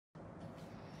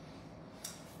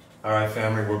All right,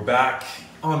 family, we're back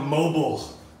on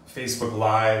mobile, Facebook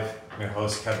Live. I'm your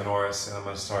host, Kevin Orosz, and I'm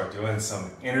going to start doing some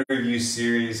interview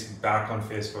series back on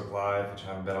Facebook Live, which I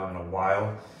haven't been on in a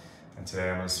while. And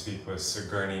today I'm going to speak with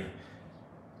Sigourney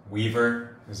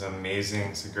Weaver, who's an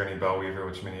amazing Sigourney Weaver,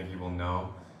 which many of you will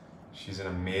know. She's an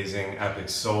amazing, epic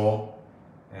soul,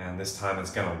 and this time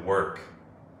it's going to work.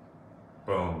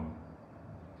 Boom.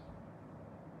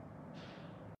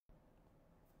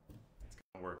 It's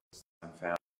going to work this time,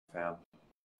 fam.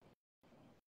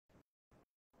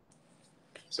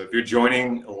 So if you're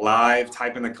joining live,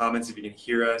 type in the comments if you can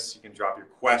hear us. You can drop your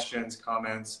questions,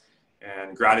 comments,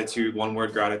 and gratitude, one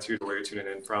word gratitude, where you're tuning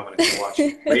in from. And if you're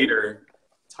watching later,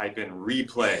 type in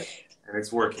replay, and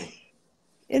it's working.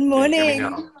 Good morning. Can you hear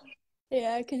me now?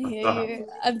 Yeah, I can hear you.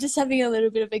 I'm just having a little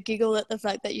bit of a giggle at the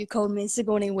fact that you called me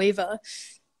Sigourney Weaver.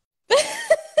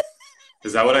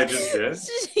 Is that what I just did?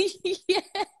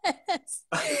 Yes.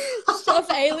 Stuff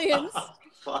aliens.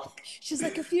 Fuck. She's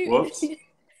like a few. Whoops.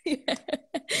 Yeah.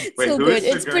 It's Wait, all who good. is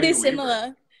It's Sigourney pretty Weaver?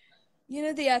 similar. You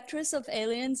know the actress of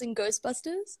Aliens and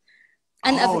Ghostbusters?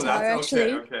 And Oh, Avatar, that's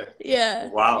actually. okay. Yeah.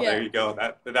 Wow, yeah. there you go.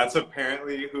 That's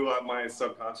apparently who my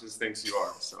subconscious thinks you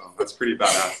are. So that's pretty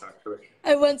badass, actually.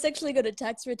 I once actually got a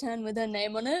tax return with her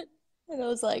name on it. And I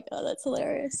was like, oh, that's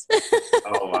hilarious.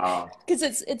 Oh, wow. Because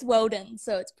it's Weldon,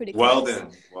 so it's pretty close.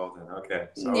 Weldon. Okay.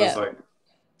 So Yeah.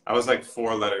 I was like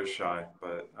 4 letters shy,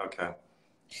 but okay.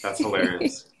 That's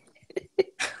hilarious.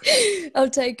 I'll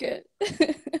take it.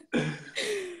 I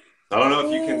don't know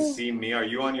if you can see me. Are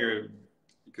you on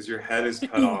because your head is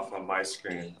cut off on my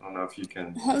screen. I don't know if you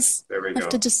can. There we I go. have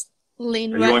to just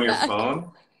lean Are right you on your back.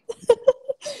 phone?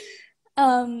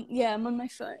 Yeah, I'm on my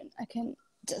phone. I can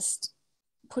just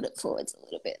put it forwards a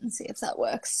little bit and see if that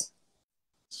works.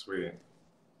 Sweet.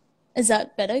 Is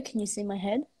that better? Can you see my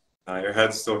head? Your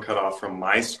head's still cut off from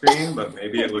my screen, but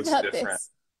maybe it looks About different. this.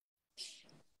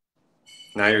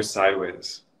 Now you're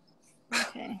sideways.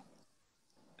 Okay.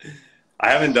 I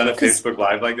haven't done a Facebook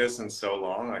Live like this in so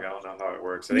long. Like, I don't know how it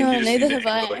works. I think No, you just neither need to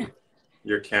have put, I. like,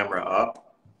 your camera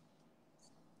up.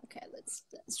 Okay, let's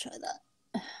try that.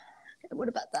 Okay, what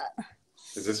about that?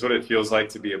 Is this what it feels like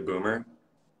to be a boomer?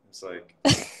 It's like,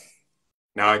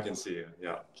 now I can see you.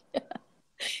 Yeah.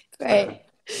 Great.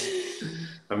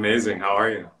 Amazing. How are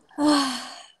you?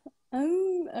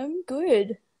 I'm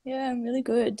good. Yeah, I'm really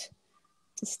good.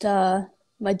 Just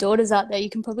my daughter's out there. You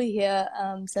can probably hear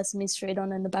Sesame Street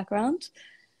on in the background.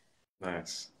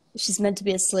 Nice. She's meant to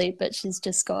be asleep, but she's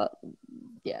just got,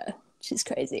 yeah, she's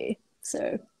crazy.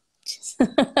 So,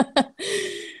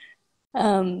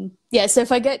 yeah, so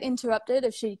if I get interrupted,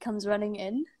 if she comes running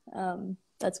in,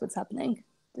 that's what's happening.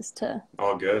 Just to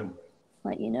All good.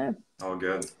 let you know. All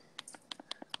good.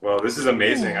 Well, this is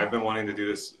amazing. Yeah. I've been wanting to do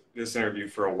this interview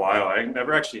for a while. I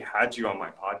never actually had you on my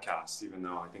podcast, even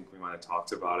though I think we might have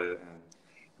talked about it. And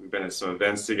we've been at some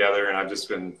events together, and I've just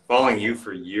been following you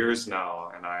for years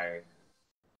now. And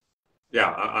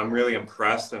I'm really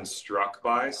impressed and struck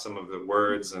by some of the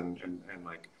words and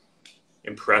like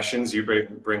impressions you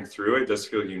bring through. It does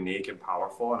feel unique and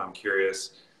powerful. And I'm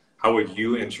curious, how would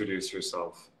you introduce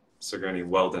yourself, Sigourney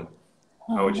Weldon?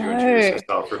 How would you introduce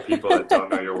yourself for people that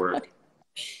don't know your work?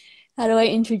 How do I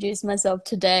introduce myself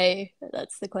today?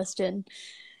 That's the question.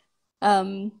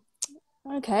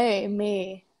 Okay,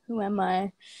 me. Who am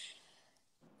I?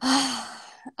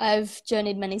 I've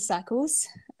journeyed many cycles.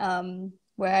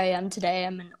 Where I am today,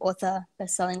 I'm an author,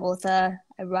 best-selling author.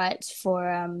 I write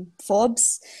for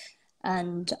Forbes,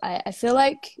 and I feel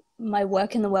like my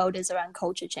work in the world is around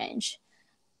culture change.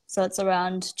 So it's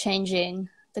around changing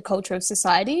the culture of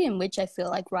society, in which I feel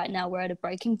like right now we're at a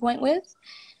breaking point with.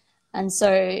 And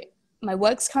so my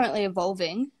work's currently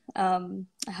evolving. I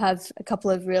have a couple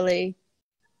of really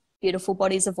beautiful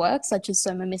bodies of work, such as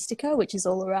Soma Mystica, which is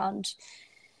all around,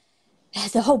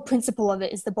 the whole principle of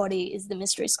it is the body is the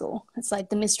mystery school. It's like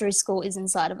the mystery school is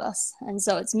inside of us. And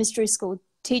so it's mystery school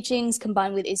teachings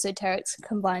combined with esoterics,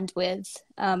 combined with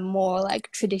more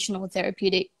like traditional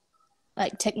therapeutic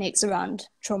like techniques around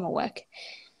trauma work.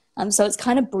 So it's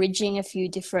kind of bridging a few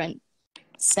different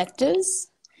sectors.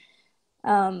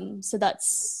 So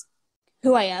that's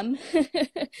who I am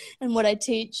and what I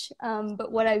teach.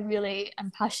 But what I really am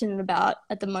passionate about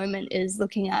at the moment is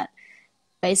looking at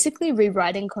basically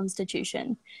rewriting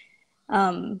Constitution.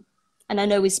 And I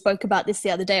know we spoke about this the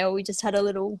other day, or we just had a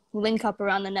little link up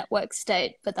around the network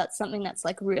state, but that's something that's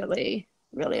like really,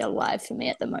 really alive for me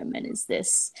at the moment, is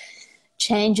this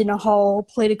change in a whole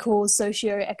political,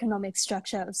 socio-economic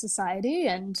structure of society.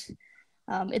 And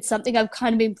it's something I've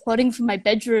kind of been plotting from my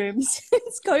bedroom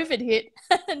since COVID hit.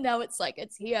 And now it's like,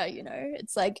 it's here, you know,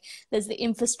 it's like there's the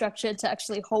infrastructure to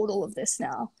actually hold all of this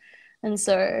now. And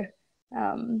so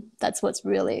that's what's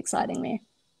really exciting me.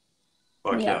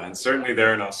 Fuck Yeah. yeah. And certainly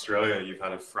there in Australia, you've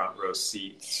had a front row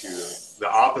seat to the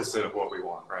opposite of what we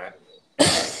want, right?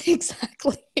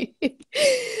 Exactly.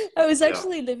 I was Yeah.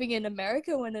 actually living in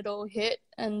America when it all hit,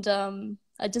 and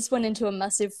I just went into a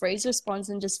massive freeze response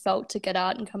and just felt to get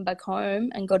out and come back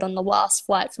home, and got on the last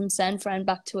flight from San Fran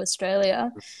back to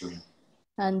Australia. Mhm.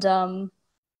 And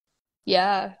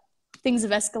yeah, things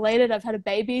have escalated. I've had a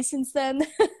baby since then.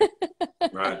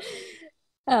 Right.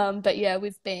 But yeah,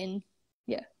 we've been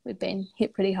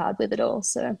hit pretty hard with it all.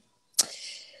 So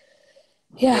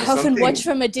yeah, Yeah, I often watch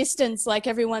something, from a distance, like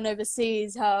everyone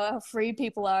overseas, how free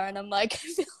people are, and I'm like, I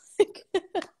feel like,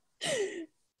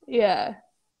 yeah,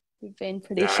 we've been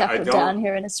pretty yeah, shackled down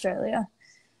here in Australia.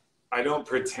 I don't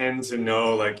pretend to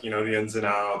know like, the ins and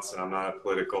outs, and I'm not a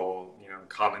political,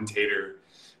 commentator,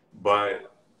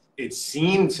 but it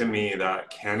seemed to me that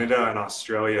Canada and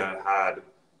Australia had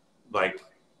like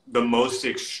the most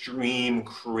extreme,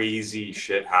 crazy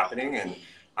shit happening. And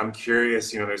I'm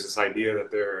curious, there's this idea that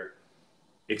there are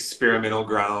experimental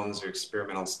grounds or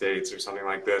experimental states or something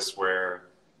like this where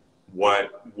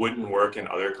what wouldn't work in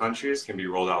other countries can be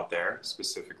rolled out there,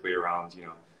 specifically around,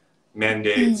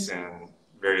 mandates and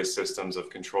various systems of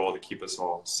control to keep us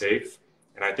all safe.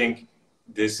 And I think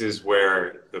this is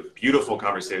where the beautiful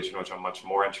conversation, which I'm much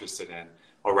more interested in,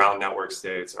 around network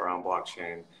states, around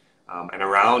blockchain, and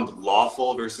around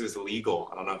lawful versus legal.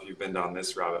 I don't know if you've been down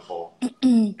this rabbit hole,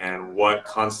 and what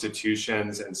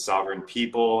constitutions and sovereign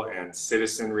people and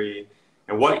citizenry,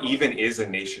 and what even is a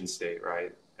nation state,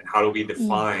 right? And how do we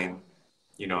define,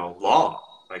 law?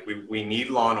 Like we need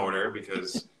law and order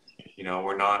because,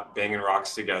 we're not banging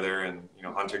rocks together and,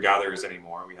 hunter-gatherers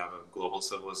anymore. We have a global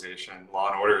civilization.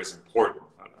 Law and order is important.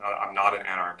 I'm not an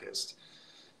anarchist.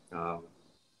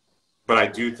 But I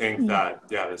do think that,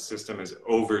 yeah, the system is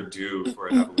overdue for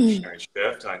an evolutionary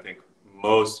shift. And I think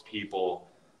most people,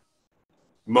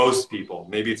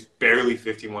 maybe it's barely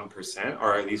 51%,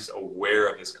 are at least aware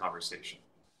of this conversation.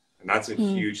 And that's a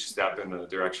huge step in the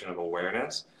direction of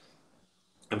awareness.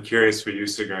 I'm curious for you,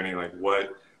 Sigourney, like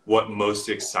what most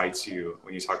excites you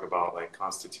when you talk about like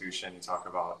constitution, you talk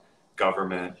about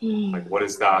government, like what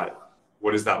does that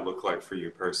look like for you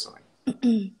personally?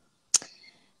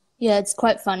 Yeah, it's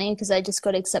quite funny because I just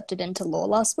got accepted into law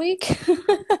last week.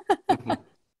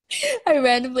 I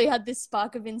randomly had this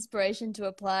spark of inspiration to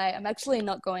apply. I'm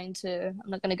not going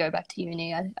to go back to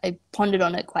uni. I pondered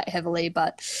on it quite heavily,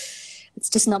 but it's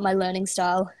just not my learning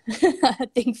style. I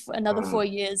think for another 4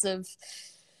 years of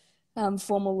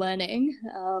formal learning,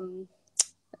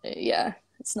 yeah,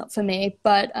 it's not for me.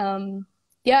 But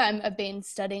yeah, I've been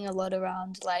studying a lot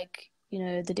around like,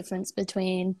 the difference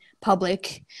between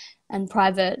public and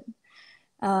private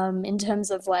in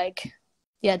terms of like,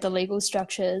 yeah, the legal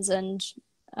structures. And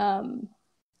I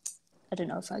don't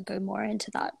know if I go more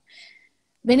into that.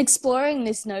 I've been exploring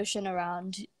this notion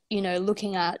around,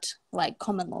 looking at like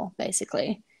common law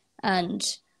basically. And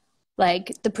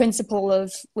like the principle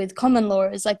of with common law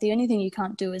is like the only thing you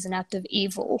can't do is an act of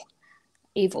evil.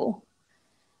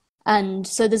 And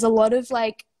so there's a lot of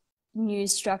like new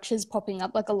structures popping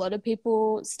up, like a lot of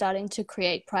people starting to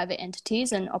create private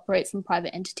entities and operate from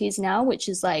private entities now, which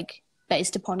is like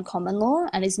based upon common law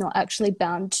and is not actually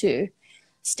bound to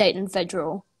state and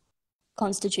federal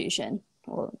constitution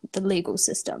or the legal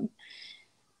system.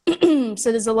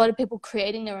 So there's a lot of people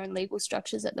creating their own legal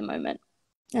structures at the moment.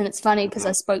 And it's funny because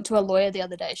I spoke to a lawyer the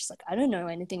other day. She's like, I don't know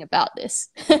anything about this.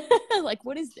 Like,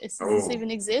 what is this? Does this even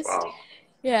exist? Wow.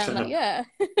 Yeah, I'm like, yeah.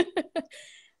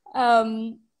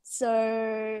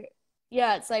 So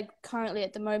yeah, it's like currently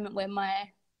at the moment where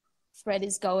my thread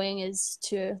is going is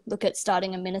to look at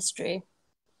starting a ministry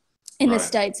in the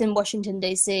States in Washington,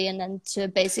 D.C., and then to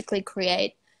basically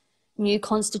create new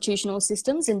constitutional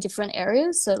systems in different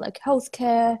areas. So like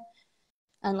healthcare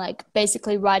and like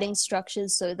basically writing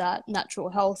structures so that natural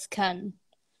health can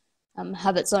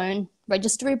have its own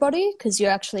registry body, because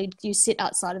you sit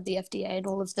outside of the FDA and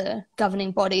all of the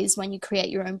governing bodies when you create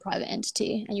your own private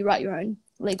entity and you write your own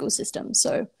legal system.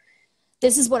 So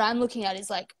this is what I'm looking at, is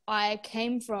like I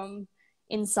came from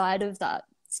inside of that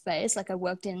space. Like I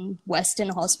worked in Western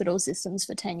hospital systems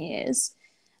for 10 years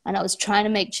and I was trying to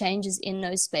make changes in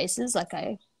those spaces. Like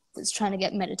I was trying to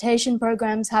get meditation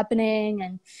programs happening,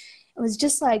 and it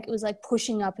was like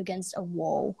pushing up against a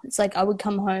wall. It's like I would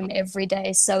come home every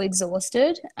day so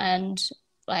exhausted and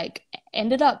like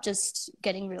ended up just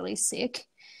getting really sick.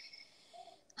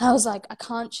 I was like, I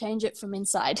can't change it from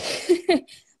inside.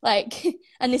 Like,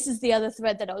 and this is the other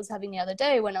thread that I was having the other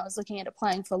day when I was looking at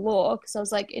applying for law, because I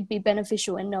was like, it'd be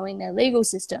beneficial in knowing their legal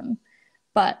system,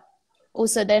 but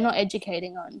also they're not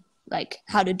educating on like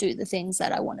how to do the things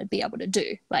that I want to be able to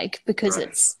do, like because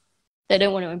Right. they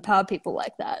don't want to empower people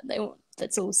like that.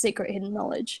 That's all secret hidden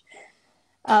knowledge.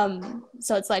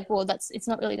 So it's like, well, it's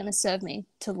not really going to serve me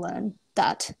to learn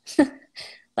that.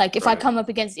 Like if I Right. come up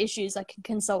against issues, I can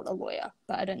consult a lawyer,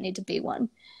 but I don't need to be one.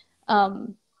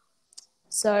 Um,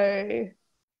 so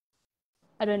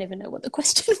I don't even know what the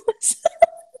question was.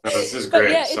 No, this is But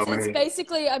yeah, great. So it's many.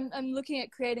 basically I'm looking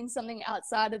at creating something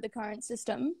outside of the current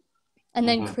system, and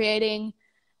then Mhm. creating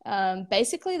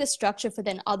basically the structure for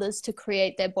then others to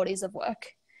create their bodies of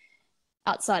work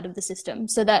outside of the system,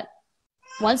 so that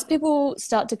once people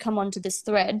start to come onto this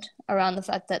thread around the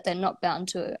fact that they're not bound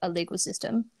to a legal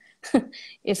system,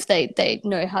 if they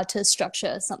know how to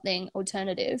structure something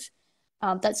alternative,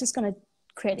 that's just going to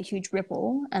create a huge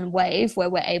ripple and wave where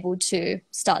we're able to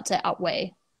start to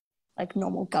outweigh like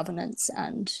normal governance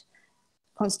and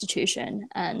constitution.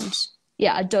 And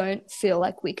yeah, I don't feel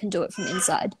like we can do it from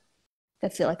inside. I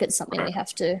feel like it's something we Right.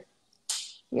 have to,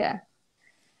 yeah.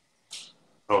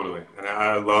 Totally. And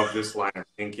I love this line of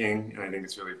thinking, and I think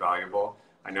it's really valuable.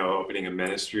 I know opening a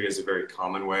ministry is a very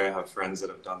common way. I have friends that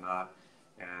have done that.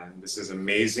 And this is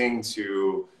amazing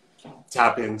to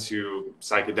tap into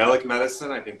psychedelic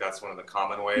medicine. I think that's one of the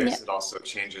common ways. Yep. It also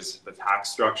changes the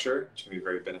tax structure, which can be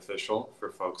very beneficial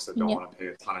for folks that don't Yep. want to pay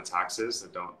a ton of taxes,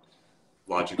 that don't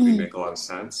logically make a lot of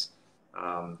sense.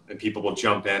 And people will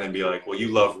jump in and be like, well, you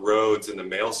love roads and the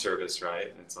mail service, right?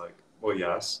 And it's like, well,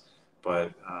 yes.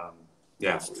 But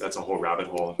yeah, that's a whole rabbit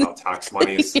hole of how tax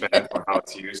money is spent or how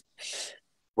it's used.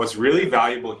 What's really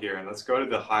valuable here, and let's go to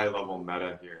the high level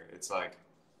meta here. It's like,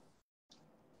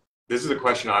 this is a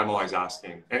question I'm always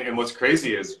asking. And what's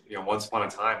crazy is, once upon a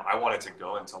time, I wanted to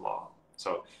go into law.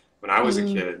 So when I was a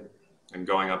kid and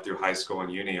going up through high school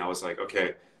and uni, I was like,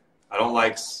 okay, I don't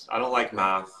like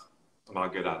math. I'm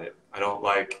not good at it. I don't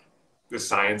like the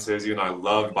sciences, even though I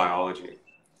love biology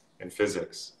and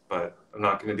physics, but I'm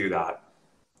not going to do that.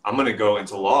 I'm going to go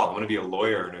into law. I'm going to be a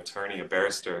lawyer, an attorney, a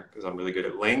barrister, because I'm really good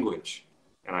at language.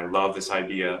 And I love this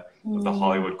idea of the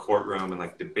Hollywood courtroom and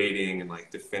like debating and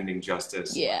like defending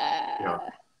justice. Yeah.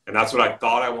 And that's what I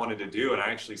thought I wanted to do. And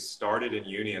I actually started in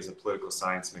uni as a political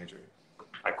science major.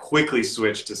 I quickly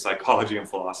switched to psychology and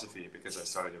philosophy because I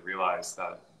started to realize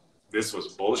that this was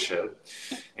bullshit.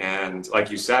 And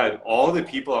like you said, all the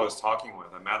people I was talking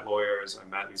with, I met lawyers, I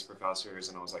met these professors,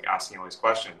 and I was like asking all these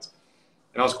questions.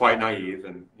 And I was quite naive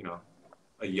and,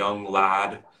 a young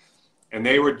lad. And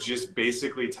they were just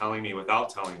basically telling me, without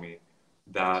telling me,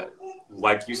 that,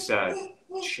 like you said,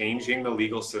 changing the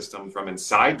legal system from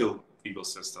inside the legal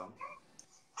system,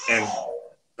 and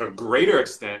to a greater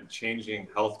extent, changing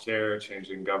healthcare,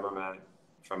 changing government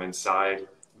from inside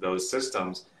those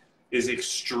systems is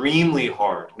extremely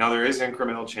hard. Now, there is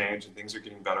incremental change and things are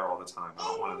getting better all the time. I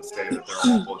don't want to say that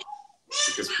they're all bullshit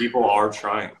because people are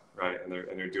trying, right? And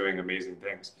they're doing amazing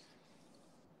things.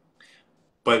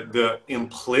 But the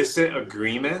implicit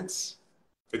agreements,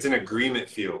 it's an agreement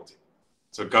field.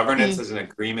 So governance is an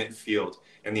agreement field.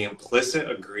 And the implicit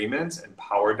agreements and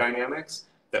power dynamics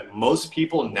that most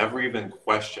people never even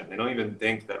question. They don't even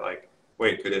think that like,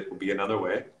 wait, could it be another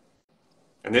way?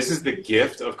 And this is the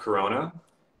gift of Corona,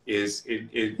 is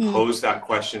it posed that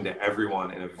question to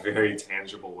everyone in a very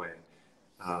tangible way,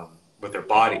 with their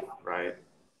body, right?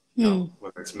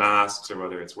 Whether it's masks or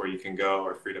whether it's where you can go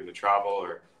or freedom to travel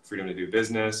or freedom to do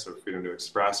business or freedom to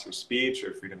express your speech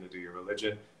or freedom to do your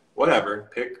religion, whatever,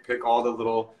 pick all the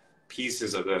little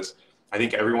pieces of this. I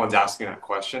think everyone's asking that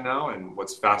question now. And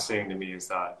what's fascinating to me is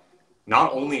that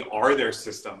not only are there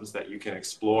systems that you can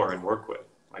explore and work with,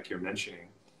 like you're mentioning,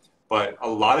 but a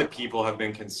lot of people have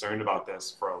been concerned about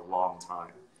this for a long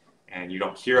time and you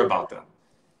don't hear about them.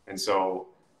 And so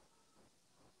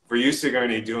for you,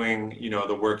 Sigourney, doing,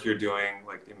 the work you're doing,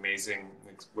 like amazing,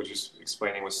 what you're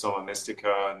explaining with Soma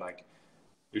Mystica, and like,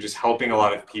 you're just helping a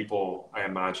lot of people, I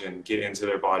imagine, get into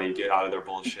their body, get out of their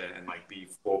bullshit, and like be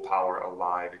full power,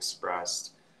 alive,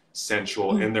 expressed,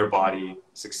 sensual in their body,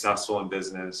 successful in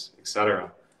business,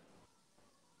 etc.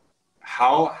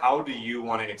 How do you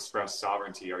want to express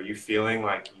sovereignty? Are you feeling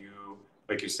like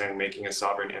you're saying, making a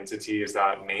sovereign entity, is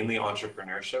that mainly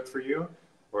entrepreneurship for you?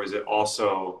 Or is it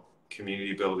also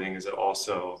community building? Is it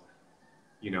also,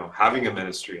 having a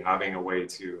ministry, having a way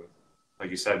to, like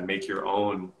you said, make your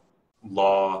own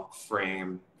law,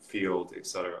 frame, field,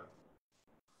 etc.?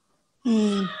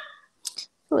 Well,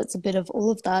 it's a bit of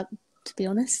all of that, to be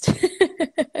honest.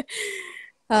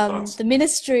 The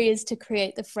ministry is to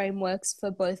create the frameworks for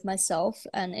both myself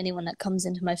and anyone that comes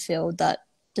into my field that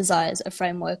desires a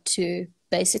framework to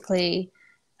basically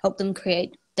help them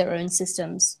create their own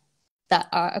systems that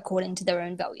are according to their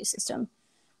own value system.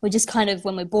 we're just kind of,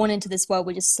 when we're born into this world,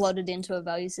 we're just slotted into a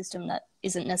value system that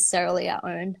isn't necessarily our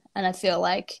own. And I feel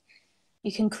like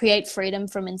you can create freedom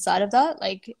from inside of that.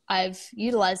 Like, I've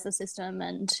utilized the system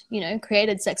and, you know,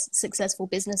 created successful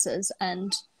businesses,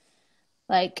 and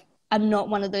like, I'm not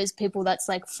one of those people that's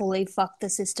like fully fuck the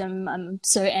system, I'm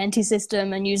so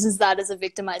anti-system, and uses that as a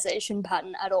victimization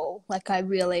pattern at all. Like, I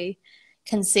really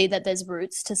can see that there's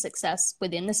roots to success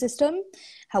within the system.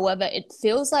 However, it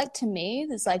feels like to me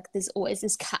there's always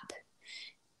this cap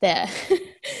there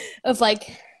of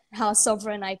like how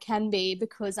sovereign I can be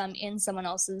because I'm in someone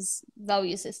else's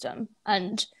value system.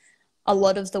 And a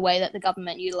lot of the way that the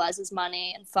government utilizes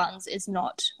money and funds is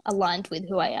not aligned with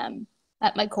who I am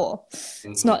at my core.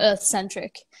 It's not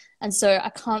earth-centric. And so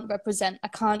there's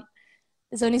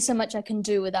only so much I can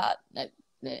do without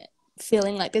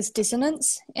feeling like there's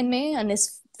dissonance in me and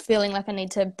this feeling like I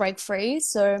need to break free.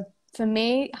 So for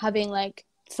me, having like,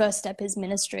 first step is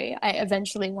ministry. I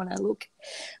eventually want to look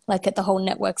like at the whole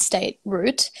network state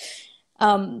route.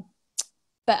 But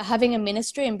having a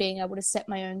ministry and being able to set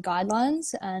my own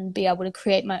guidelines and be able to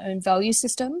create my own value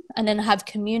system, and then have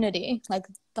community, like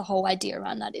the whole idea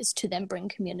around that is to then bring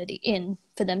community in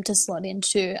for them to slot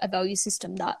into a value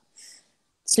system that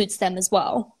suits them as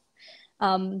well.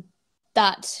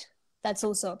 That's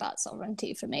also about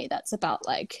sovereignty for me. That's about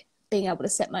like being able to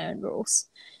set my own rules.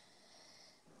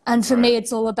 And for me,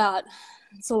 it's all about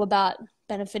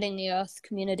benefiting the earth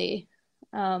community.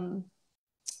 And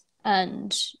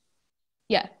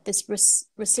yeah, this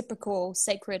reciprocal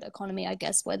sacred economy, I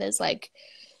guess, where there's like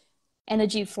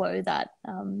energy flow that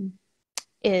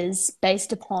is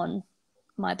based upon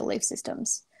my belief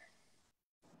systems.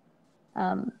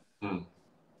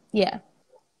 Yeah.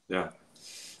 Yeah.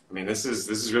 I mean, this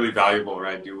is really valuable,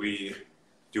 right? Do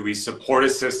we support a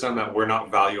system that we're not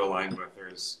value aligned with, or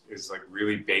is like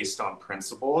really based on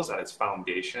principles at its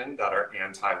foundation that are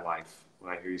anti-life?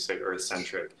 When I hear you say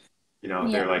earth-centric, you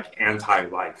know, they're like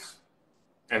anti-life.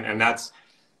 And that's,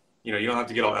 you know, you don't have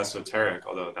to get all esoteric,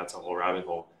 although that's a whole rabbit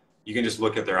hole. You can just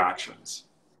look at their actions.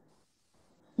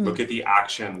 Look at the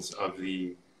actions of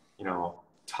the, you know,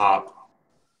 top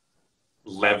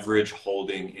leverage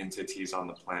holding entities on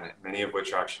the planet, many of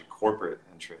which are actually corporate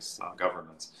interests, not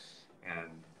governments. And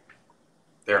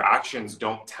their actions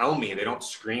don't tell me, they don't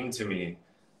scream to me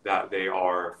that they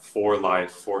are for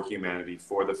life, for humanity,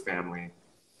 for the family,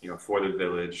 you know, for the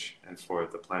village and for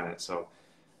the planet. So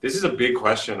this is a big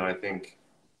question I think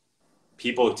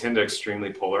people tend to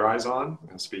extremely polarize on.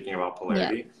 And speaking about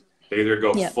polarity, they either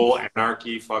go full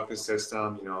anarchy, fuck the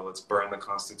system, you know, let's burn the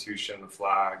Constitution, the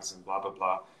flags, and blah, blah,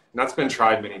 blah. And that's been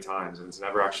tried many times and it's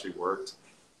never actually worked.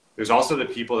 There's also the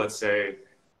people that say,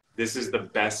 this is the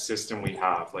best system we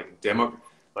have,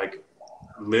 like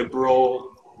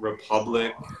liberal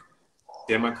republic,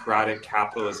 democratic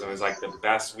capitalism is like the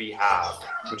best we have,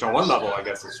 which on one level, I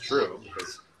guess is true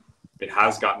because it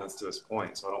has gotten us to this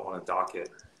point. So I don't want to dock it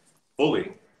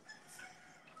fully,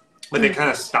 but they kind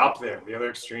of stop there. The other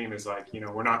extreme is like, you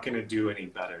know, we're not going to do any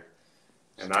better.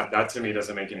 And that to me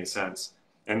doesn't make any sense.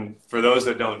 And for those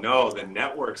that don't know, The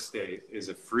Network State is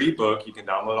a free book you can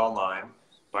download online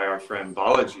by our friend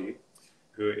Balaji,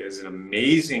 who is an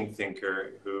amazing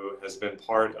thinker who has been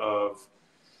part of,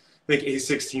 I think,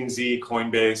 A16Z,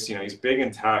 Coinbase. You know, he's big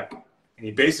in tech. And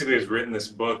he basically has written this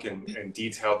book and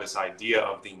detailed this idea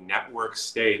of the network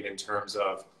state in terms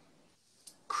of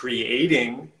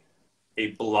creating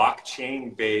a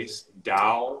blockchain-based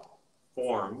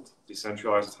DAO-formed,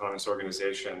 decentralized autonomous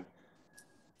organization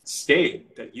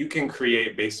state that you can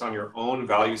create based on your own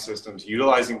value systems,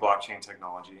 utilizing blockchain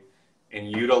technology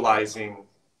and utilizing,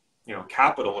 you know,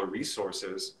 capital or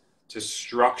resources to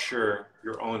structure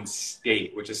your own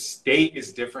state, which a state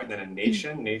is different than a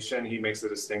nation. Nation, he makes the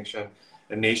distinction.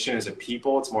 A nation is a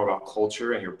people. It's more about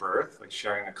culture and your birth, like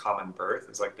sharing a common birth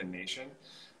is like the nation.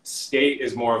 State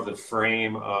is more of the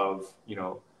frame of, you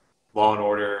know, law and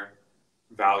order,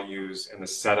 values, and the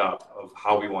setup of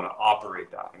how we want to operate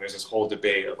that. And there's this whole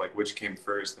debate of like which came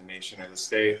first, the nation or the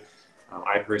state.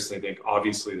 I personally think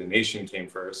obviously the nation came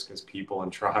first because people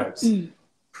and tribes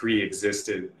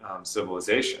pre-existed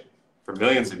civilization for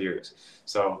millions of years.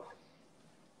 So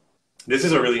this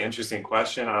is a really interesting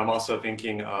question. I'm also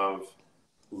thinking of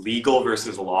legal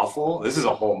versus lawful. This is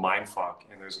a whole mind fuck,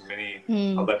 and there's many,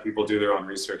 I'll let people do their own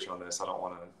research on this. I don't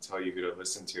want to tell you who to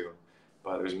listen to,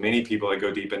 but there's many people that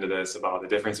go deep into this about the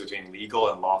difference between legal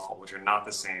and lawful, which are not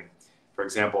the same. For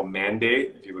example,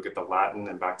 mandate, if you look at the Latin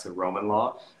and back to Roman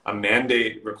law, a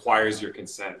mandate requires your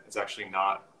consent. It's actually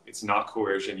not, it's not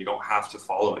coercion. You don't have to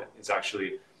follow it. It's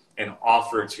actually an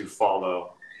offer to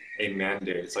follow a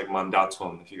mandate. It's like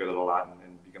mandatum, if you go to the Latin,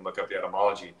 and you can look up the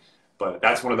etymology. But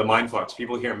that's one of the mind fucks.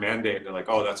 People hear mandate and they're like,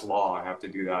 oh, that's law. I have to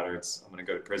do that or I'm going to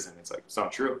go to prison. It's like, it's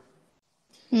not true.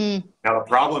 Now, the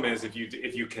problem is if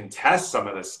you contest some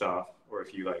of this stuff, or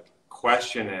if you like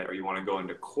question it, or you want to go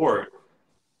into court,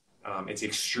 it's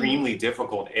extremely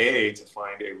difficult, A, to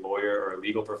find a lawyer or a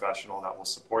legal professional that will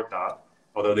support that,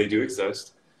 although they do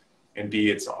exist. And B,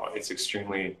 it's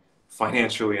extremely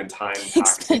financially and time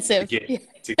taxing to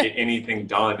get anything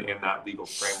done in that legal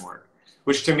framework.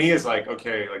 Which to me is like,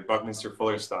 okay, like Buckminster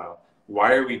Fuller style.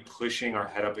 Why are we pushing our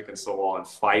head up against the wall and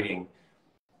fighting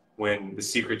when the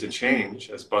secret to change,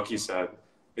 as Bucky said,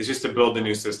 is just to build the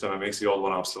new system and makes the old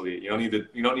one obsolete? You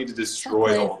don't need to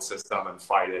destroy the old system and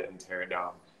fight it and tear it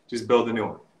down. Just build a new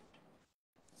one.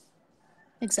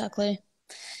 Exactly.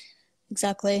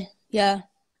 Yeah.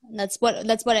 And that's what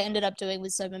I ended up doing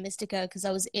with Soma Mystica, because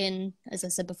I was in, as I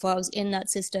said before, I was in that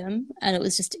system, and it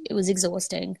was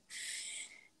exhausting.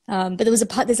 But there's a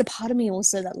part of me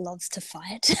also that loves to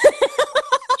fight.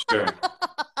 Sure.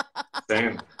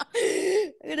 Same.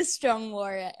 I got a strong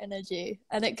warrior energy,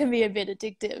 and it can be a bit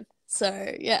addictive.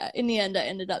 So yeah, in the end, I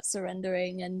ended up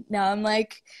surrendering, and now I'm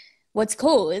like, what's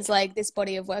cool is like this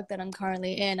body of work that I'm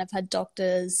currently in. I've had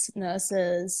doctors,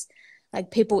 nurses,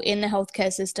 like people in the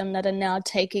healthcare system that are now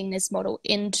taking this model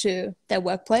into their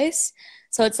workplace.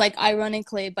 So it's like,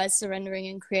 ironically, by surrendering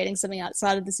and creating something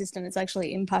outside of the system, it's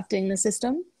actually impacting the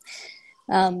system.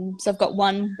 So I've got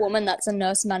one woman that's a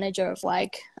nurse manager of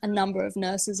like a number of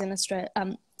nurses in Australia,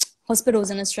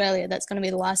 hospitals in Australia, that's going to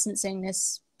be licensing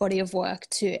this body of work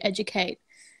to educate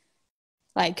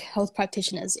like health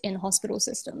practitioners in hospital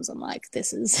systems. I'm like,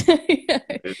 this is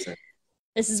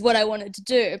this is what I wanted to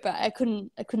do, but I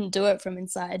couldn't do it from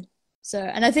inside. So,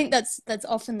 and I think that's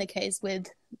often the case with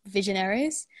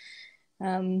visionaries. I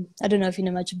don't know if you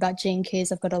know much about Gene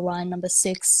Keys. I've got a line number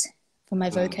 6 for my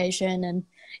vocation, and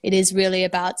it is really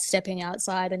about stepping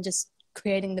outside and just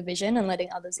creating the vision and letting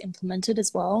others implement it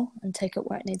as well and take it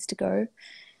where it needs to go.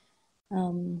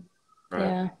 Right.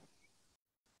 Yeah.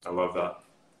 I love that.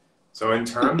 So in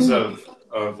terms of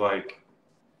like,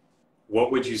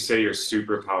 what would you say your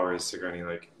superpower is, Sigourney?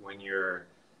 Like when you're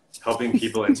helping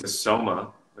people into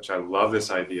Soma, which I love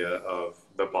this idea of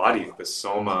the body. The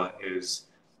Soma is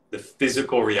the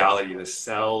physical reality, the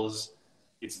cells.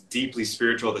 It's deeply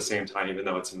spiritual at the same time, even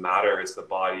though it's matter, it's the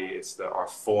body, it's our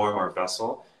form, our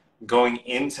vessel. Going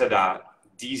into that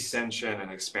descension and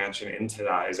expansion into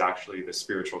that is actually the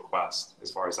spiritual quest,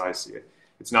 as far as I see it.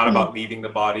 It's not about leaving the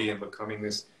body and becoming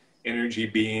this energy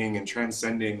being and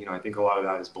transcending. You know, I think a lot of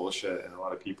that is bullshit, and a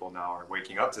lot of people now are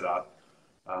waking up to that.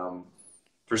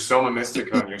 For Soma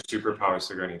Mystica and your superpower,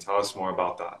 Sigourney, tell us more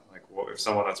about that. Like, if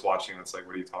someone that's watching, that's like,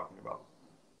 what are you talking about?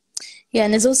 Yeah,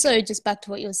 and there's also, just back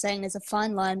to what you were saying, there's a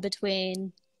fine line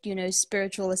between, you know,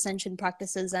 spiritual ascension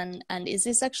practices and is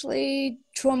this actually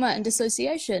trauma and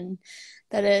dissociation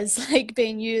that is like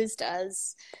being used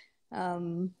as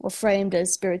or framed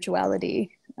as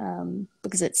spirituality,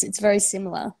 because it's very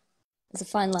similar. There's a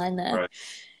fine line there. Right.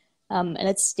 And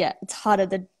it's harder.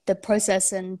 The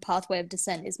process and pathway of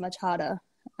descent is much harder.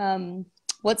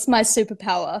 What's my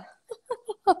superpower?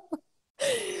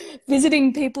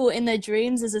 Visiting people in their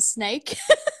dreams as a snake.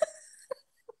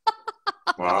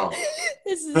 Wow.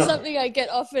 This is something I get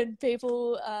often.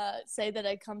 People say that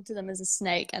I come to them as a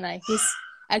snake, and I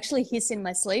actually hiss in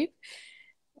my sleep.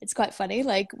 It's quite funny.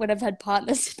 Like when I've had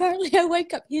partners, apparently I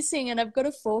wake up hissing, and I've got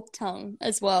a forked tongue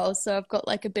as well. So I've got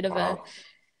like a bit of a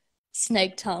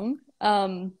snake tongue.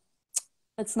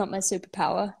 That's not my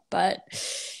superpower, but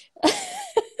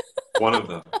one of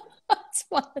them. It's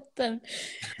one of them.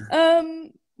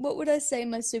 What would I say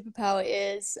my superpower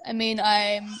is? I mean,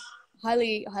 I'm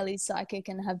highly, highly psychic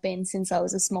and have been since I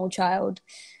was a small child.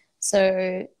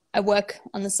 So I work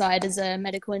on the side as a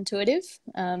medical intuitive.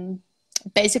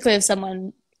 Basically, if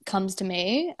someone comes to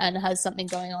me and has something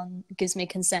going on, gives me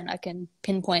consent, I can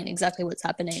pinpoint exactly what's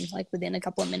happening, like within a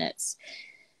couple of minutes,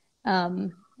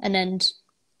 and then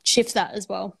shift that as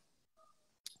well.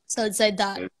 So I'd say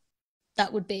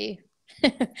that would be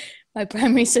my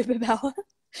primary superpower.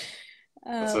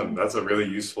 That's a really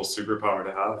useful superpower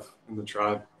to have in the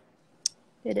tribe.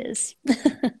 It is.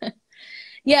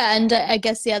 Yeah, and I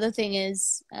guess the other thing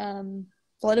is a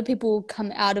lot of people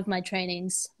come out of my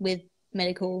trainings with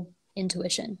medical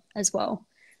intuition as well.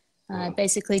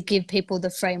 Basically give people the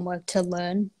framework to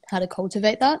learn how to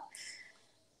cultivate that.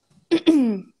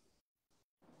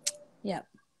 Yeah.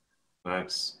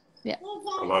 Nice. Yeah.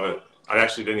 I love it. I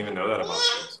actually didn't even know that about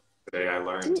you. Today I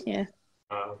learned. Yeah.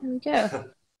 There we go.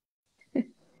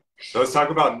 So let's talk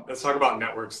about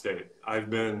network state. I've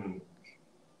been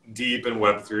deep in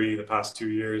Web3 the past 2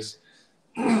 years.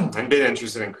 I've been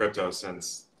interested in crypto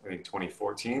since I think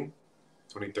 2014.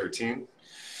 2013.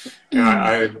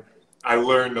 And I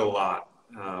learned a lot,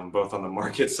 both on the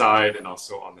market side and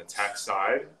also on the tech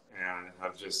side, and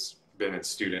have just been in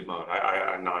student mode.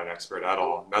 I'm not an expert at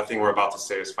all. Nothing we're about to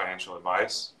say is financial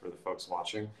advice for the folks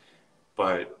watching,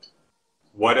 but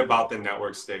what about the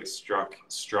network state struck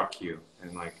you?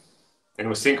 And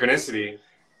with synchronicity,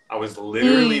 I was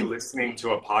literally listening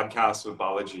to a podcast with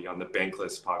Balaji on the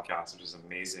Bankless podcast, which is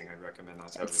amazing. I recommend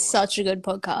that to everyone. It's such a good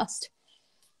podcast.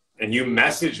 And you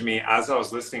messaged me as I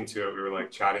was listening to it. We were like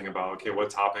chatting about, okay, what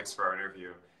topics for our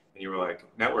interview? And you were like,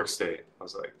 network state. I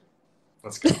was like,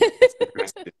 let's go.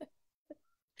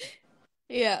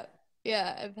 Yeah,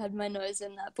 I've had my nose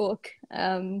in that book.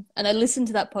 And I listened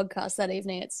to that podcast that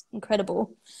evening. It's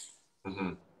incredible.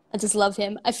 Mm-hmm. I just love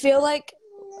him. I feel like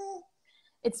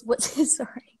it's what's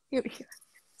sorry. Here we go.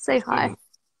 Say hi.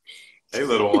 Hey,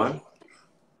 little one.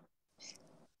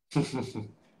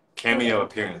 Cameo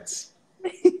appearance.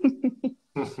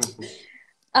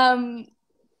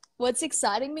 What's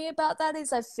exciting me about that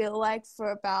is I feel like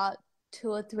for about 2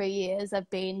 or 3 years I've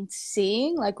been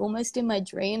seeing, like almost in my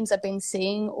dreams, I've been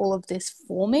seeing all of this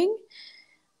forming,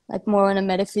 like more on a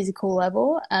metaphysical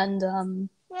level. And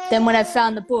then when I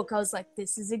found the book, I was like,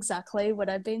 this is exactly what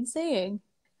I've been seeing.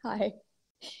 Hi.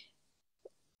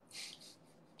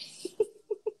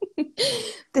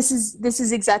 This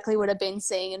is exactly what I've been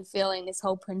seeing and feeling, this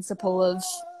whole principle of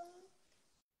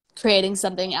creating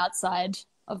something outside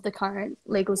of the current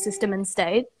legal system and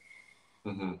state.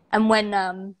 Mm-hmm. And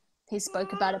when he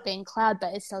spoke about it being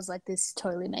cloud-based, I was like, this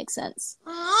totally makes sense.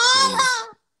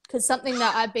 Because something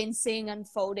that I've been seeing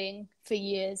unfolding for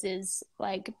years is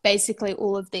like basically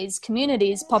all of these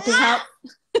communities popping up.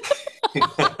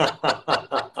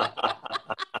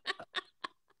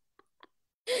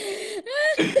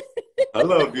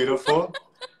 Hello, beautiful.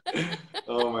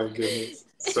 Oh my goodness.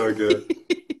 So good.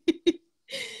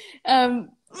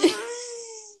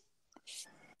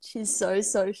 She's so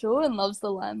social and loves the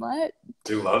limelight.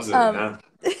 She loves it, yeah.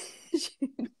 She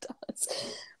does.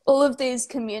 All of these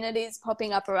communities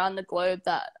popping up around the globe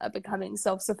that are becoming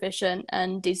self-sufficient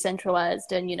and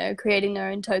decentralized and, you know, creating their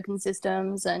own token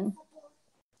systems. And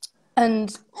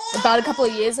about a couple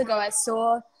of years ago, I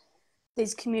saw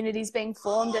these communities being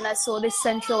formed, and I saw this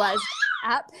centralized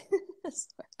app,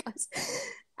 sorry guys,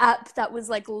 app that was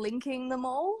like linking them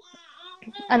all.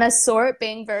 And I saw it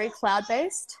being very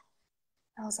cloud-based.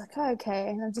 I was like, oh, okay.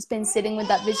 And I've just been sitting with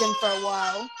that vision for a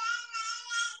while.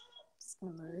 Just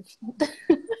gonna move.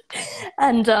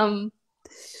 And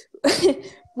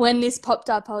when this popped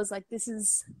up, I was like, this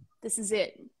is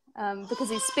it. Because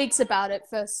he speaks about it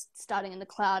first starting in the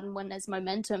cloud, and when there's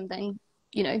momentum, then,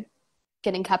 you know,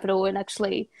 getting capital and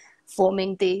actually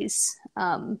forming these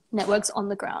networks on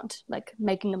the ground, like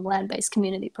making them land-based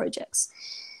community projects.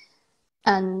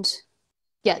 And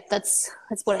yeah, that's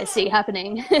what I see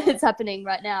happening. It's happening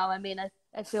right now. I mean,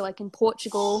 I feel like in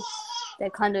Portugal,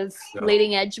 they're kind of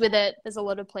leading edge with it. There's a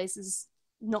lot of places,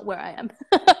 not where I am.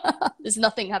 There's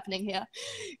nothing happening here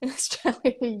in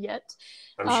Australia yet.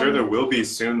 I'm sure there will be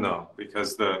soon, though,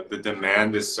 because the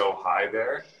demand is so high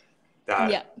there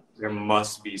that there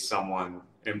must be someone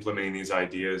implementing these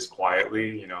ideas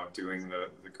quietly, you know, doing the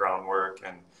groundwork.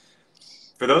 And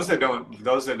for those that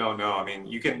don't know, I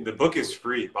mean, the book is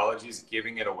free. Balaji's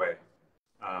giving it away,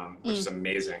 which is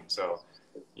amazing. So,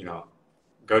 you know,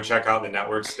 go check out the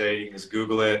network state. You can just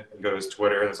Google it and go to his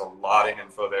Twitter. There's a lot of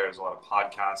info there. There's a lot of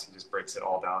podcasts. He just breaks it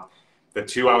all down. The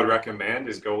two I would recommend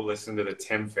is go listen to the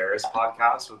Tim Ferriss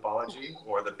podcast with Balaji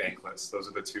or the Bankless. Those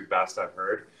are the two best I've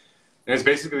heard. And it's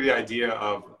basically the idea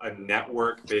of a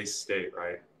network-based state,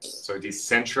 right? So a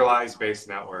decentralized-based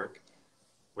network,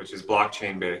 which is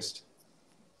blockchain-based.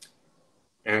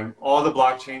 And all the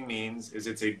blockchain means is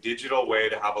it's a digital way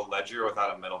to have a ledger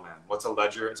without a middleman. What's a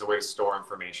ledger? It's a way to store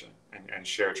information and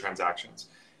share transactions.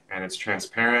 And it's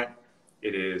transparent.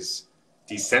 It is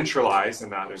decentralized in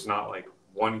that there's not like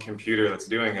one computer that's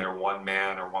doing it or one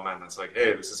man or woman that's like,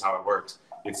 hey, this is how it works.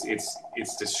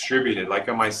 It's distributed like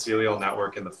a mycelial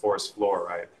network in the forest floor,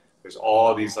 right? There's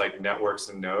all these like networks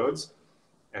and nodes,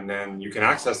 and then you can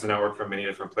access the network from many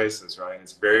different places, right?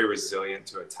 It's very resilient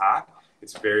to attack.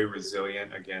 It's very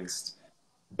resilient against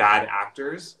bad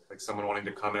actors, like someone wanting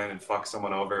to come in and fuck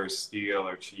someone over or steal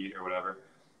or cheat or whatever.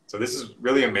 So this is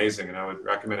really amazing, and I would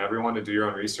recommend everyone to do your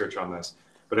own research on this.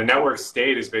 But a network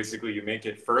state is basically you make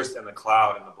it first in the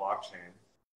cloud in the blockchain.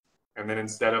 And then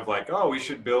instead of like, oh, we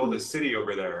should build a city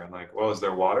over there. And like, well, is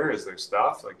there water? Is there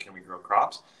stuff? Like, can we grow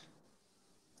crops?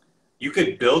 You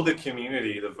could build the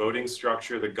community, the voting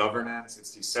structure, the governance.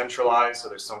 It's decentralized. So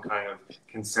there's some kind of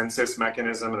consensus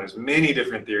mechanism. And there's many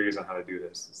different theories on how to do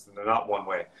this. They're not one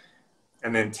way.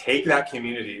 and then take that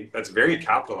community that's very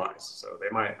capitalized. So they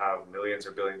might have millions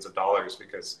or billions of dollars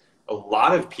because a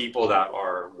lot of people that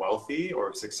are wealthy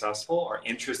or successful are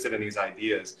interested in these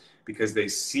ideas because they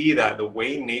see that the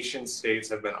way nation states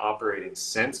have been operating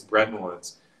since Bretton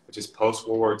Woods, which is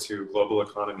post-World War II global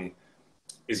economy,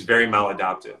 is very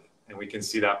maladaptive. And we can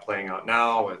see that playing out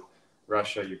now with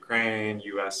Russia, Ukraine,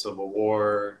 US Civil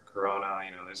War, Corona.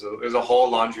 You know, there's a whole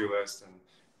laundry list, and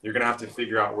you're going to have to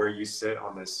figure out where you sit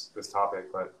on this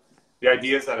topic. But the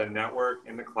idea is that a network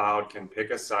in the cloud can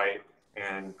pick a site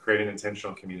and create an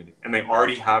intentional community. And they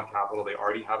already have capital. They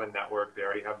already have a network. They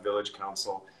already have village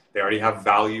council. They already have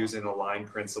values and aligned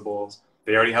principles.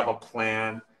 They already have a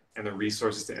plan and the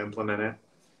resources to implement it.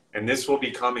 And this will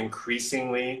become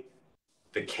increasingly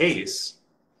the case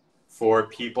for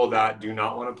people that do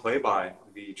not want to play by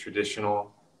the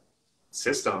traditional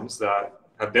systems that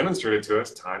have demonstrated to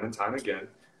us time and time again.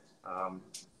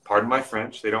 Pardon my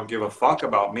French, they don't give a fuck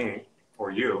about me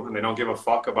or you, and they don't give a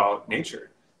fuck about nature.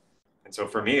 And so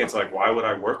for me, it's like, why would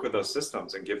I work with those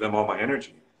systems and give them all my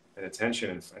energy and attention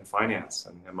and finance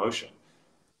and emotion?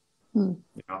 You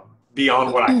know,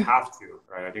 beyond what I have to,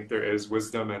 right? I think there is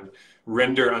wisdom and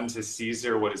render unto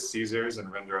Caesar what is Caesar's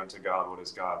and render unto God what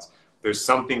is God's. There's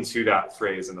something to that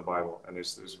phrase in the Bible, and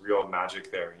there's real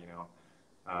magic there, you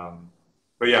know.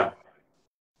 But yeah,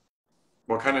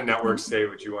 what kind of network state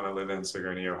would you want to live in,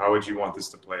 Sigourney, or how would you want this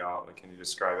to play out? Like, can you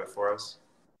describe it for us?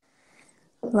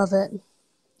 Love it.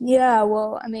 Yeah,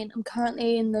 well, I mean, I'm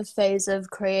currently in the phase of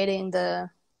creating the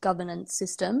governance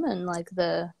system and like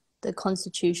the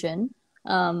constitution.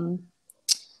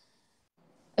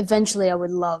 Eventually, I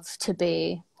would love to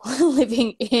be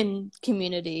living in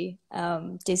community,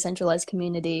 decentralized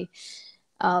community.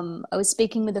 I was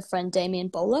speaking with a friend, Damien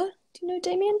Bowler. Do you know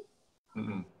Damien?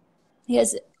 Mm-hmm. He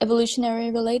has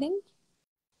Evolutionary Relating.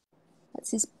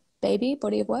 That's his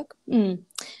body of work. I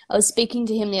was speaking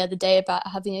to him the other day about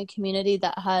having a community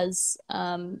that has,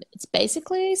 it's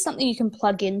basically something you can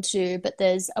plug into, but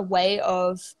there's a way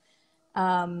of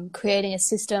creating a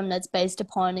system that's based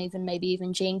upon maybe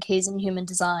even gene keys and human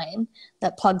design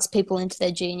that plugs people into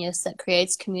their genius, that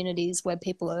creates communities where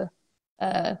people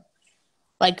are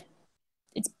like,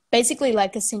 it's basically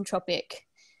like a syntropic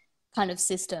kind of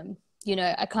system. You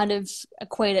know, I kind of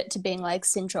equate it to being like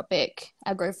syntropic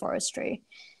agroforestry.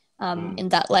 In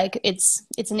that, like, it's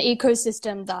an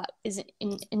ecosystem that is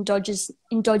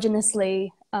endogenously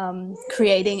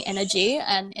creating energy,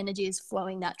 and energy is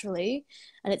flowing naturally,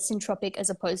 and it's syntropic as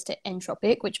opposed to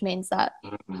entropic, which means that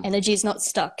energy is not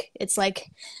stuck. It's like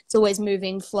it's always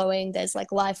moving, flowing. There's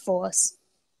like life force.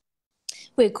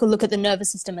 We could look at the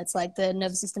nervous system. It's like the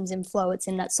nervous system's in flow. It's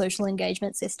in that social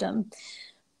engagement system.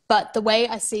 But the way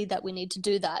I see that we need to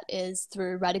do that is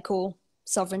through radical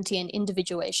sovereignty and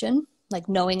individuation, like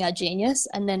knowing our genius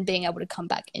and then being able to come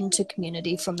back into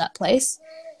community from that place.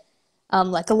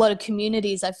 Like a lot of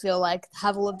communities, I feel like,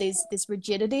 have all of this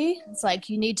rigidity. It's like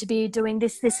you need to be doing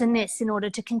this, this, and this in order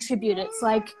to contribute. It's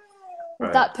like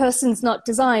that person's not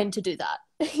designed to do that.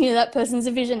 You know, that person's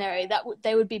a visionary.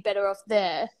 They would be better off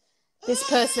there. This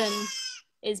person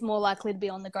is more likely to be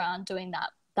on the ground doing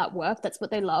that work. That's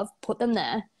what they love. Put them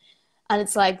there. And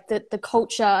it's like the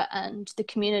culture and the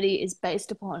community is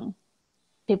based upon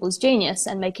people's genius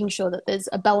and making sure that there's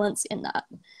a balance in that.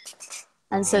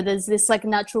 And so there's this like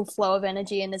natural flow of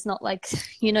energy, and there's not like,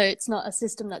 you know, it's not a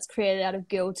system that's created out of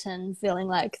guilt and feeling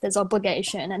like there's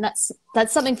obligation. And that's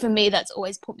something for me that's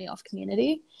always put me off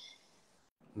community.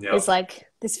 Yep. It's like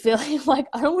this feeling of like,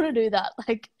 I don't want to do that.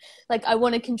 Like I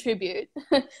want to contribute.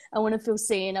 I want to feel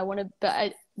seen.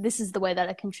 This is the way that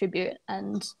I contribute.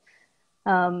 And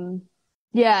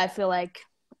yeah, I feel like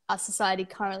our society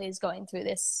currently is going through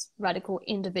this radical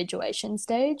individuation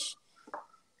stage,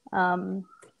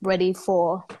 ready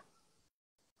for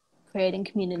creating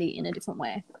community in a different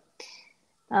way.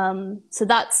 So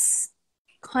that's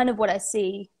kind of what I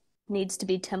see needs to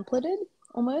be templated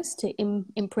almost to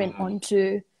imprint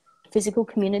onto physical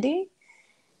community.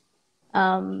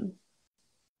 And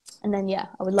then, yeah,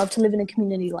 I would love to live in a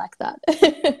community like that.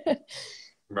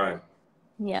 Right.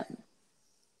 Yeah.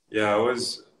 Yeah, I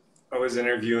was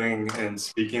interviewing and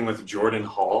speaking with Jordan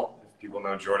Hall. If people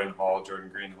know Jordan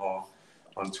Green Hall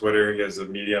on Twitter. He has a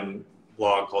Medium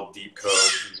blog called Deep Code.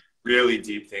 He's a really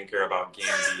deep thinker about game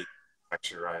B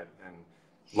architecture, right? And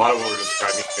a lot of what we're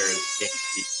describing here is game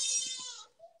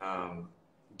B.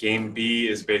 Game B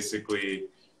is basically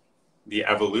the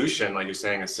evolution, like you're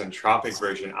saying, a centropic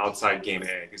version outside game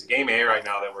A. Because game A right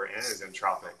now that we're in is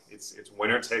entropic. It's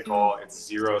winner take all. It's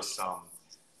zero sum,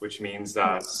 which means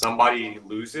that somebody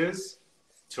loses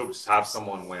to have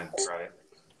someone win, right?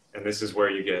 And this is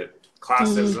where you get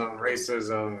classism,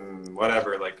 racism,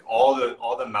 whatever, like all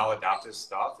the maladaptive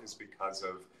stuff is because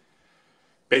of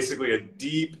basically a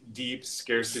deep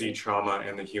scarcity trauma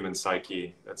in the human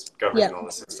psyche that's governing all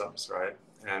the systems, right?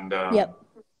 And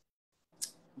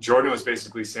Jordan was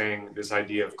basically saying this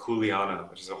idea of kuleana,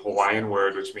 which is a Hawaiian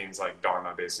word, which means like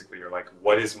dharma, basically, or like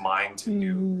what is mine to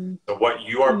do. So what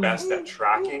you are best at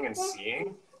tracking and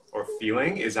seeing or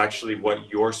feeling is actually what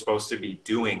you're supposed to be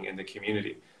doing in the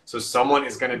community. So someone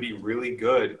is going to be really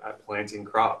good at planting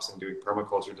crops and doing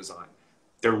permaculture design.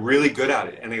 They're really good at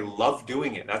it and they love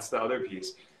doing it. That's the other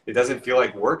piece. It doesn't feel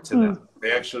like work to them.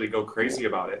 They actually go crazy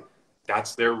about it.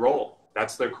 That's their role.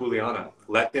 That's their kuleana.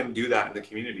 Let them do that in the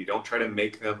community. Don't try to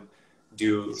make them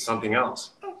do something else.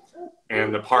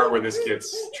 And the part where this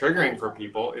gets triggering for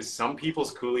people is some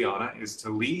people's kuleana is to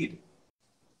lead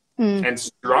and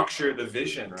structure the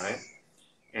vision, right?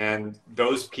 And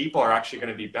those people are actually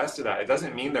going to be best at that. It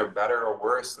doesn't mean they're better or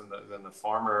worse than the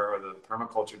farmer or the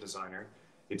permaculture designer.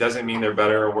 It doesn't mean they're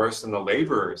better or worse than the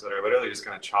laborers that are literally just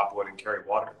going to chop wood and carry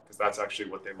water, because that's actually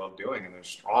what they love doing and they're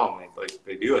strong.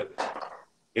 They do it.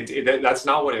 That's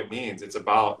not what it means. It's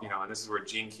about, you know, and this is where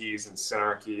gene keys and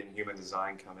synarchy and human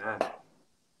design come in.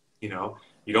 You know,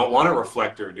 you don't want a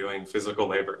reflector doing physical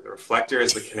labor. The reflector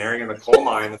is the canary in the coal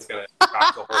mine that's going to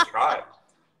attract the whole tribe.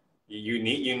 You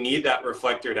need that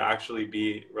reflector to actually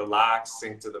be relaxed,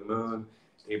 sync to the moon,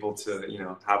 able to, you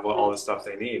know, have all the stuff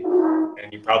they need.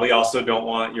 And you probably also don't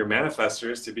want your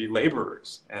manifestors to be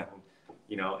laborers and,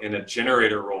 you know, in a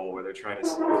generator role where they're trying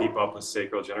to keep up with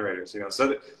sacral generators, you know.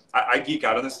 So I geek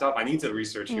out on this stuff. I need to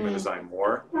research human design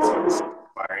more. So it's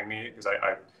inspiring me because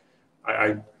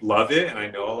I love it and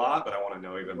I know a lot, but I want to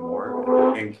know even more.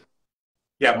 And I think,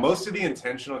 yeah, most of the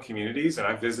intentional communities, and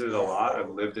I've visited a lot, I've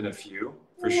lived in a few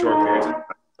for short periods of time,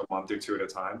 a month or two at a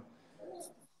time.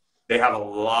 They have a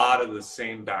lot of the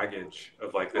same baggage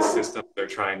of like the system they're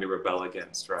trying to rebel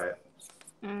against, right?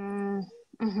 And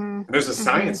there's a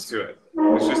science to it.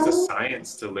 There's just a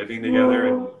science to living together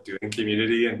and doing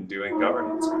community and doing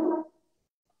governance.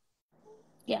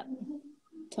 Yeah,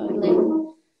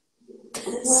 totally.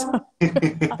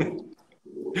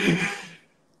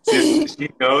 She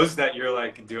knows that you're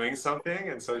like doing something,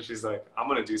 and so she's like, "I'm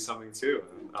gonna do something too.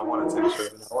 And I want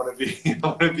attention. I want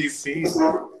to be seen."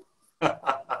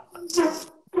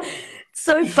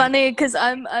 So funny because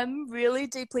I'm really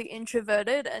deeply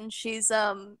introverted and she's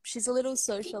a little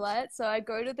socialite. So I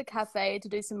go to the cafe to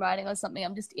do some writing or something.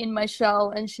 I'm just in my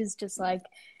shell and she's just like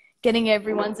getting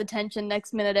everyone's attention.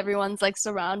 Next minute, everyone's like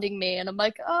surrounding me, and I'm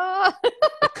like,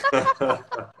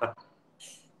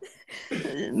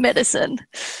 medicine.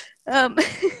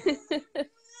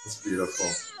 It's beautiful.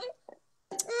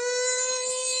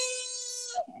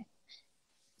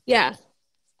 Yeah,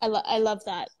 I love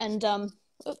that. And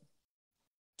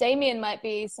Damien might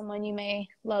be someone you may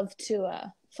love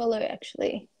to follow,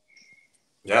 actually.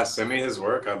 Yeah, send me his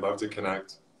work. I'd love to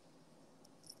connect.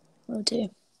 Will do.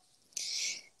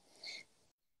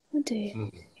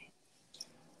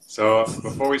 So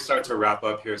before we start to wrap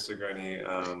up here, Sigourney,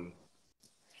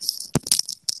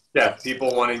 yeah, if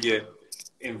people want to get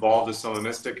involved with Soma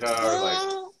Mystica or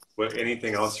like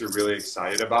anything else you're really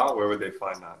excited about, where would they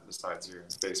find that besides your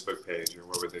Facebook page, or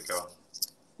where would they go?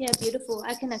 Yeah, beautiful.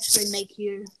 I can actually make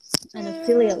you an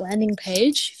affiliate landing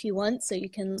page if you want, so you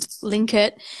can link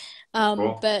it.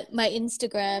 Cool. But my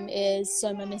Instagram is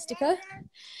Soma Mystica.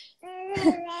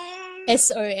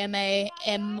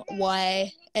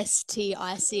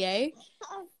 SOMAMYSTICA.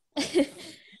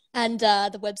 And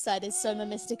the website is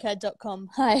somamystica.com.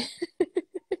 Hi.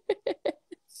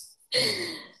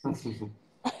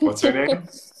 What's her name?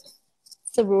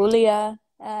 Cerulean,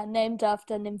 named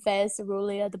after Nymphaea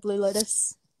Cerulean, the blue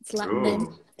lotus. It's Latin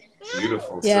name.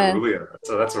 Beautiful. Yeah. Cerulean.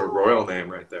 So that's a royal name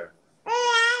right there.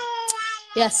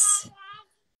 Yes.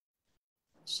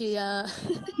 She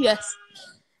yes.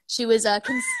 She was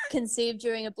conceived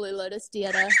during a blue lotus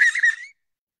dieta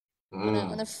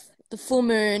on the full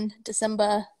moon,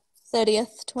 December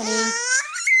 30th,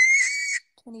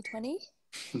 2020.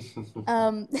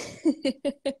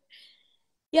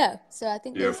 Yeah, so I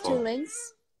think Beautiful. there's 2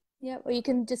 links. Yeah, or you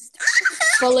can just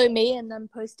follow me, and I'm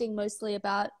posting mostly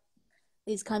about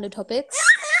these kind of topics.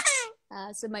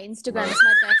 So my Instagram is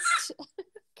my best.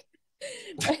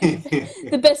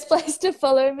 The best place to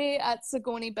follow me at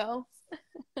Sigourney Bell.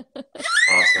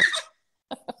 Awesome.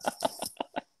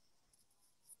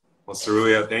 Well,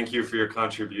 Cerulean, thank you for your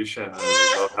contribution.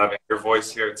 I love having your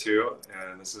voice here too,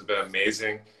 and this has been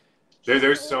amazing.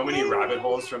 There's so many rabbit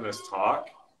holes from this talk,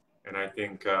 and I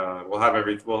think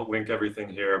we'll link everything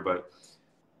here. But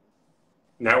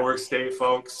network state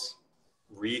folks,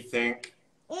 rethink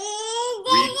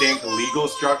Rethink legal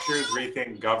structures,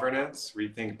 rethink governance,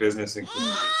 rethink business and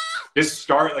community. Just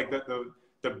start, like,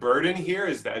 the burden here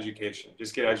is the education.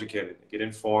 Just get educated, get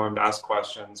informed, ask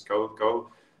questions, go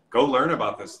learn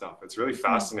about this stuff. It's really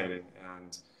fascinating.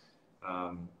 And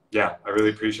yeah, I really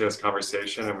appreciate this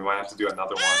conversation, and we might have to do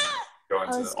another one, go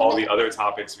into all the other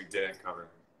topics we didn't cover.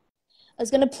 I was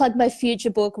going to plug my future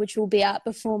book, which will be out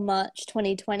before March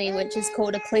 2020, which is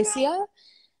called Ecclesia,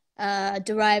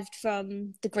 derived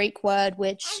from the Greek word,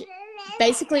 which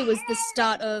basically was the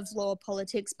start of law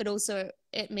politics, but also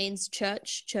it means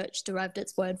church. Church derived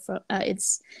its word from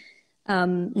its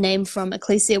name from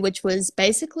ecclesia, which was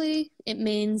basically, it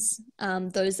means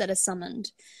those that are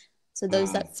summoned, so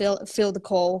those that feel the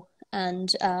call.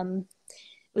 And it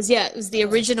was the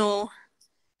original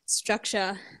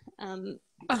structure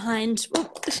behind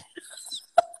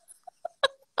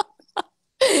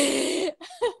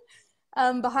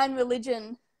behind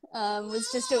religion. It was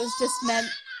just meant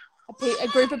a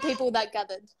group of people that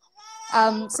gathered.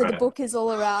 So the book is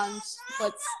all around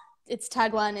its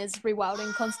tagline is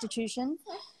rewilding constitution,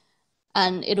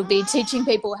 and it'll be teaching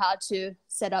people how to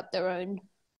set up their own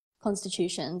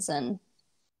constitutions and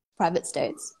private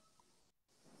states.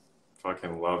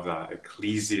 Fucking love that.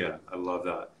 Ecclesia. I love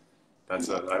that.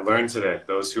 I learned today,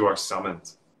 those who are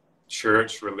summoned.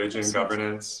 Church, religion,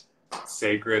 governance,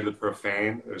 sacred, the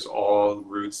profane, there's all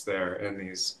roots there in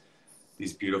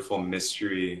these beautiful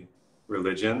mystery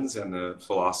religions and the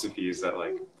philosophies that,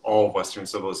 like, all of Western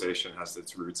civilization has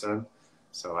its roots in.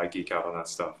 So I geek out on that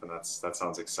stuff, and that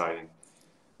sounds exciting.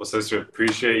 Well, sister,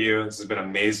 appreciate you. This has been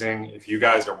amazing. If you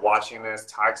guys are watching this,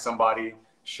 tag somebody,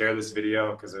 share this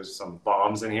video, because there's some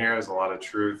bombs in here. There's a lot of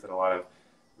truth and a lot of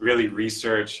really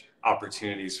research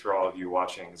opportunities for all of you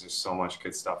watching, because there's so much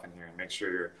good stuff in here. And make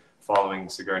sure you're following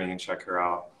Sigourney and check her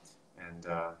out. And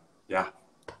yeah,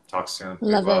 talk soon.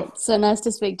 Love it. So nice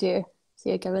to speak to you.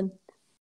 See you, Kevin.